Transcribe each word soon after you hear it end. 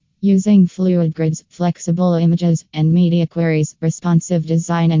Using fluid grids, flexible images, and media queries, responsive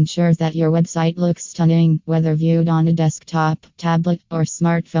design ensures that your website looks stunning, whether viewed on a desktop, tablet, or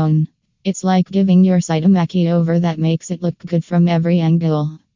smartphone. It's like giving your site a makeover that makes it look good from every angle.